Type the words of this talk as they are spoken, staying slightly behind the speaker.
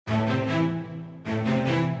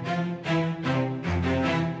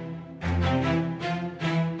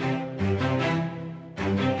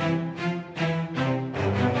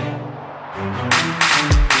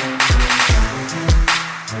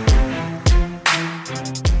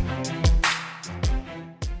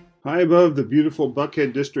High above the beautiful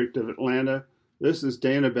Buckhead district of Atlanta, this is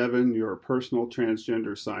Dana Bevan, your personal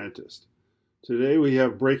transgender scientist. Today we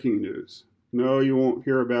have breaking news. No, you won't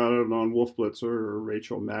hear about it on Wolf Blitzer or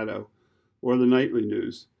Rachel Maddow or the nightly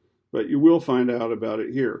news, but you will find out about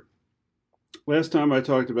it here. Last time I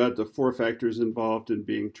talked about the 4 factors involved in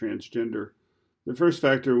being transgender. The first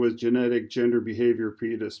factor was genetic gender behavior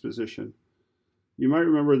predisposition. You might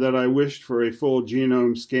remember that I wished for a full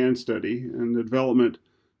genome scan study and the development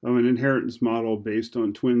of an inheritance model based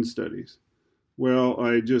on twin studies. Well,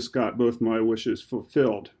 I just got both my wishes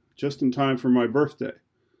fulfilled, just in time for my birthday.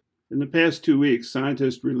 In the past 2 weeks,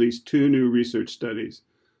 scientists released 2 new research studies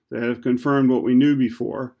that have confirmed what we knew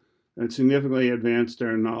before and significantly advanced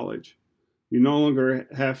our knowledge. You no longer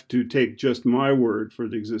have to take just my word for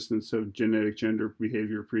the existence of genetic gender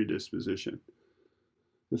behavior predisposition.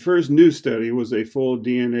 The first new study was a full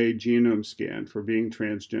DNA genome scan for being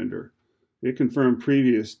transgender. It confirmed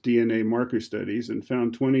previous DNA marker studies and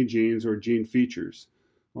found 20 genes or gene features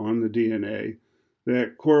on the DNA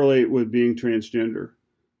that correlate with being transgender.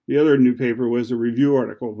 The other new paper was a review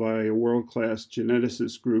article by a world-class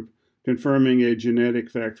geneticist group confirming a genetic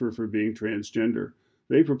factor for being transgender.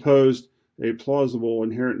 They proposed a plausible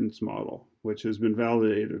inheritance model, which has been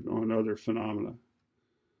validated on other phenomena.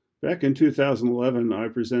 Back in 2011, I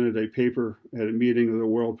presented a paper at a meeting of the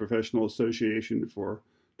World Professional Association for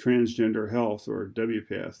Transgender Health, or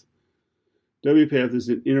WPATH. WPATH is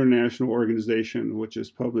an international organization which has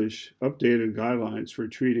published updated guidelines for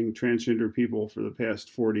treating transgender people for the past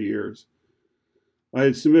 40 years. I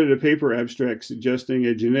had submitted a paper abstract suggesting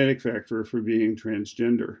a genetic factor for being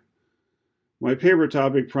transgender. My paper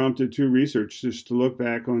topic prompted 2 researchers to look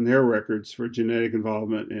back on their records for genetic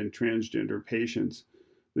involvement in transgender patients.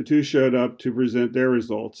 The 2 showed up to present their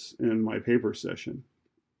results in my paper session.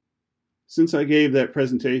 Since I gave that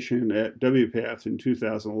presentation at WPATH in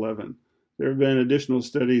 2011, there have been additional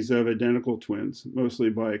studies of identical twins, mostly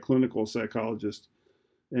by clinical psychologists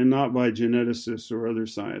and not by geneticists or other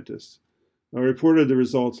scientists. I reported the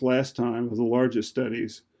results last time of the largest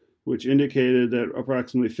studies, which indicated that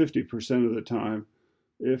approximately 50% of the time,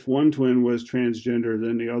 if one twin was transgender,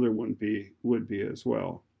 then the other one would be as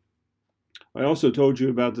well. I also told you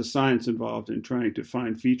about the science involved in trying to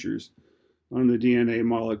find features on the DNA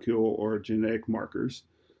molecule or genetic markers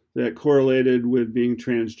that correlated with being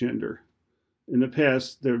transgender. In the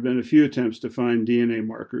past, there have been a few attempts to find DNA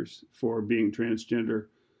markers for being transgender,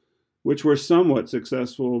 which were somewhat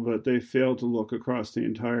successful, but they failed to look across the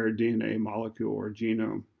entire DNA molecule or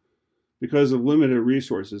genome. Because of limited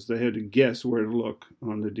resources, they had to guess where to look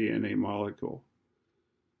on the DNA molecule.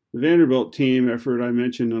 The Vanderbilt team effort I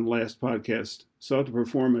mentioned in the last podcast sought to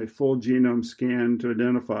perform a full genome scan to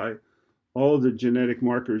identify all of the genetic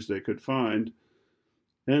markers they could find,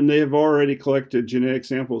 and they have already collected genetic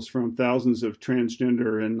samples from thousands of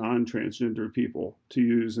transgender and non-transgender people to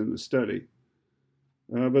use in the study.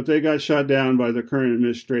 But they got shot down by the current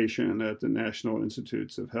administration at the National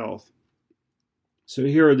Institutes of Health. So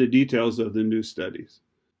here are the details of the new studies.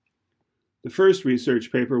 The first research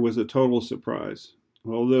paper was a total surprise.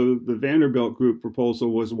 Although the Vanderbilt group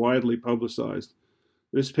proposal was widely publicized,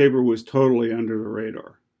 this paper was totally under the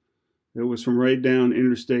radar. It was from right down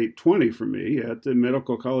Interstate 20 for me at the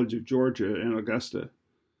Medical College of Georgia in Augusta.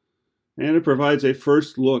 And it provides a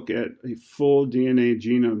first look at a full DNA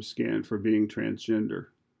genome scan for being transgender.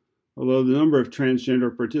 Although the number of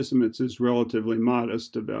transgender participants is relatively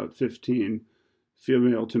modest, about 15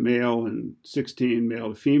 female to male and 16 male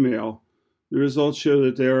to female, the results show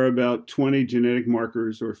that there are about 20 genetic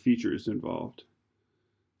markers or features involved.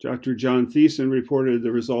 Dr. John Thiessen reported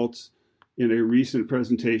the results in a recent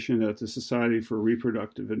presentation at the Society for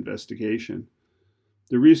Reproductive Investigation.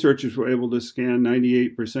 The researchers were able to scan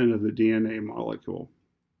 98% of the DNA molecule.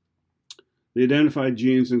 The identified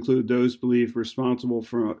genes include those believed responsible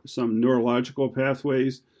for some neurological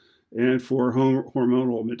pathways and for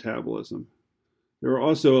hormonal metabolism. There are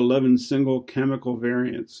also 11 single chemical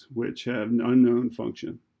variants which have an unknown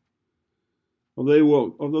function.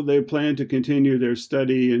 Although they plan to continue their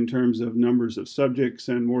study in terms of numbers of subjects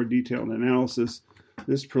and more detailed analysis,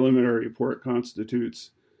 this preliminary report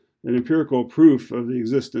constitutes an empirical proof of the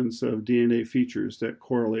existence of DNA features that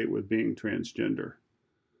correlate with being transgender.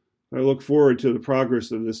 I look forward to the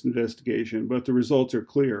progress of this investigation, but the results are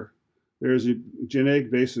clear. There is a genetic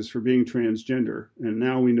basis for being transgender, and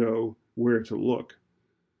now we know where to look.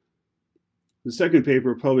 The second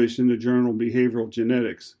paper, published in the journal Behavioral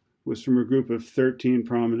Genetics, was from a group of 13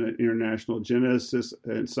 prominent international geneticists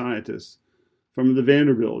and scientists from the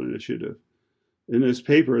Vanderbilt Initiative. In this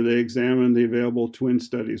paper, they examined the available twin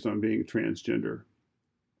studies on being transgender.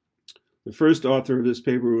 The first author of this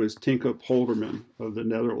paper was Tinka Polderman of the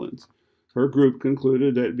Netherlands. Her group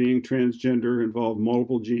concluded that being transgender involved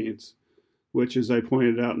multiple genes, which, as I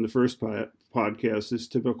pointed out in the first podcast, is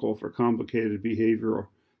typical for complicated behavioral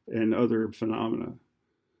and other phenomena.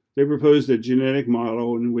 They proposed a genetic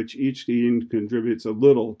model in which each gene contributes a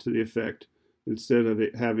little to the effect instead of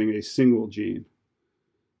having a single gene.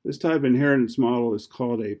 This type of inheritance model is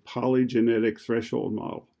called a polygenetic threshold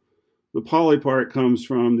model. The poly part comes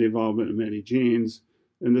from the involvement of many genes,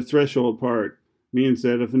 and the threshold part means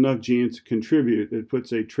that if enough genes contribute, it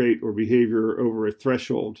puts a trait or behavior over a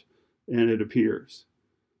threshold and it appears.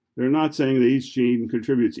 They're not saying that each gene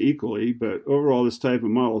contributes equally, but overall this type of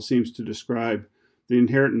model seems to describe the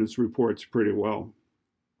inheritance reports pretty well.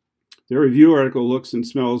 Their review article looks and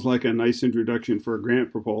smells like a nice introduction for a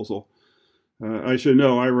grant proposal. I should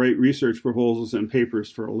know I write research proposals and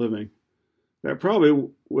papers for a living. That probably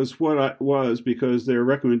was what I was because their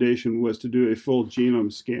recommendation was to do a full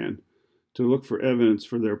genome scan to look for evidence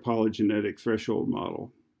for their polygenetic threshold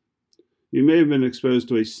model. You may have been exposed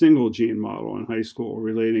to a single gene model in high school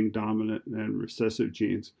relating dominant and recessive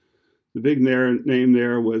genes. The big name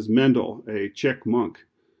there was Mendel, a Czech monk.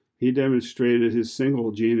 He demonstrated his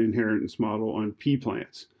single gene inheritance model on pea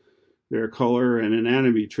plants. Their color and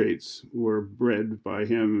anatomy traits were bred by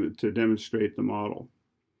him to demonstrate the model.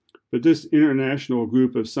 But this international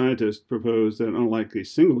group of scientists proposed that unlike a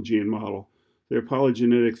single gene model, their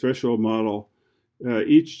polygenetic threshold model,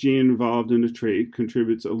 each gene involved in a trait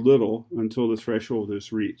contributes a little until the threshold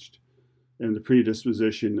is reached and the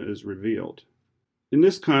predisposition is revealed. In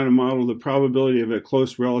this kind of model, the probability of a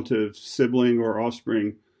close relative, sibling, or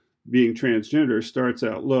offspring being transgender starts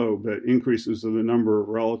out low, but increases with the number of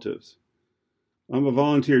relatives. I'm a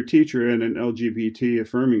volunteer teacher at an LGBT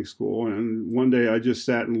affirming school, and one day I just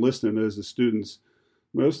sat and listened as the students,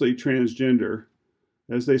 mostly transgender,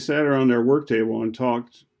 as they sat around their work table and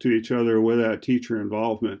talked to each other without teacher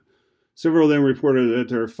involvement. Several of them reported that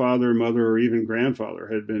their father, mother, or even grandfather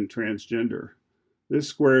had been transgender. This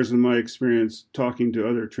squares in my experience talking to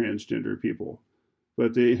other transgender people,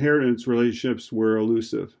 but the inheritance relationships were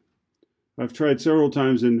elusive. I've tried several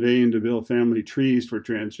times in vain to build family trees for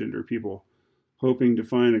transgender people, hoping to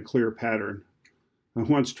find a clear pattern. I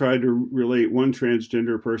once tried to relate one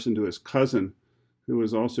transgender person to his cousin, who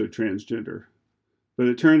was also transgender. But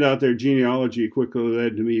it turned out their genealogy quickly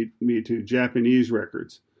led me to Japanese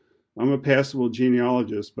records. I'm a passable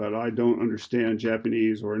genealogist, but I don't understand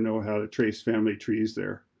Japanese or know how to trace family trees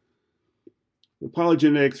there. The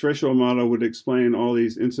polygenetic threshold model would explain all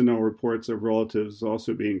these incidental reports of relatives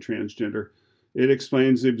also being transgender. It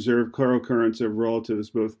explains the observed co-occurrence of relatives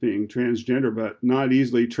both being transgender but not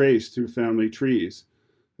easily traced through family trees,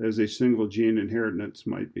 as a single gene inheritance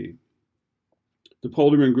might be. The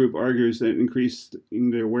Polderman group argues that increasing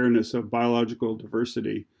the awareness of biological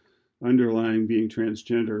diversity underlying being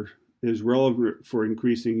transgender is relevant for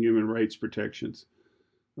increasing human rights protections.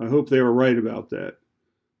 I hope they were right about that,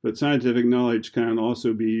 but scientific knowledge can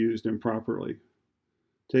also be used improperly.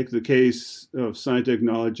 Take the case of scientific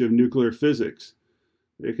knowledge of nuclear physics.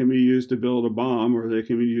 It can be used to build a bomb, or they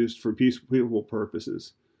can be used for peaceful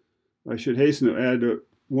purposes. I should hasten to add that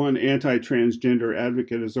one anti-transgender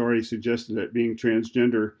advocate has already suggested that being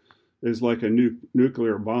transgender is like a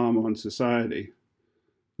nuclear bomb on society.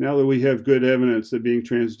 Now that we have good evidence that being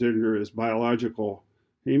transgender is biological,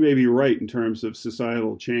 he may be right in terms of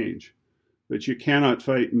societal change, but you cannot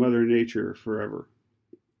fight Mother Nature forever.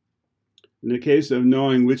 In the case of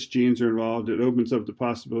knowing which genes are involved, it opens up the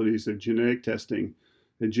possibilities of genetic testing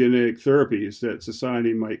and genetic therapies that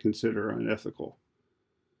society might consider unethical.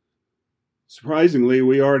 Surprisingly,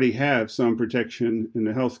 we already have some protection in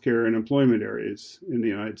the healthcare and employment areas in the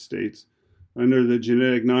United States under the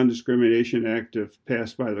Genetic Non-Discrimination Act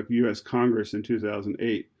passed by the U.S. Congress in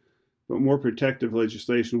 2008. But more protective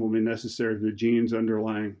legislation will be necessary if the genes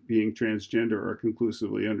underlying being transgender are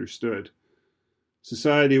conclusively understood.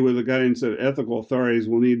 Society, with the guidance of ethical authorities,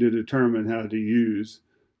 will need to determine how to use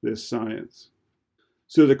this science.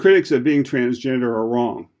 So the critics of being transgender are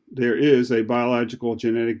wrong. There is a biological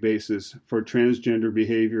genetic basis for transgender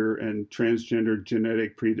behavior and transgender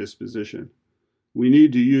genetic predisposition. We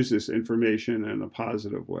need to use this information in a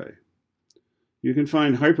positive way. You can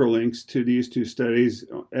find hyperlinks to these two studies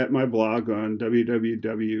at my blog on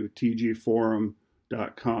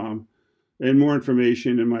www.tgforum.com, and more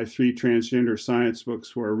information in my 3 transgender science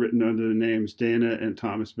books were written under the names Dana and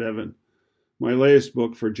Thomas Bevan. My latest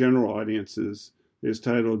book for general audiences is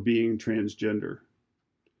titled Being Transgender.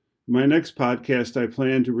 In my next podcast, I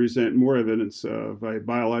plan to present more evidence of a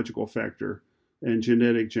biological factor and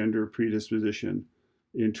genetic gender predisposition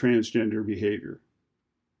in transgender behavior.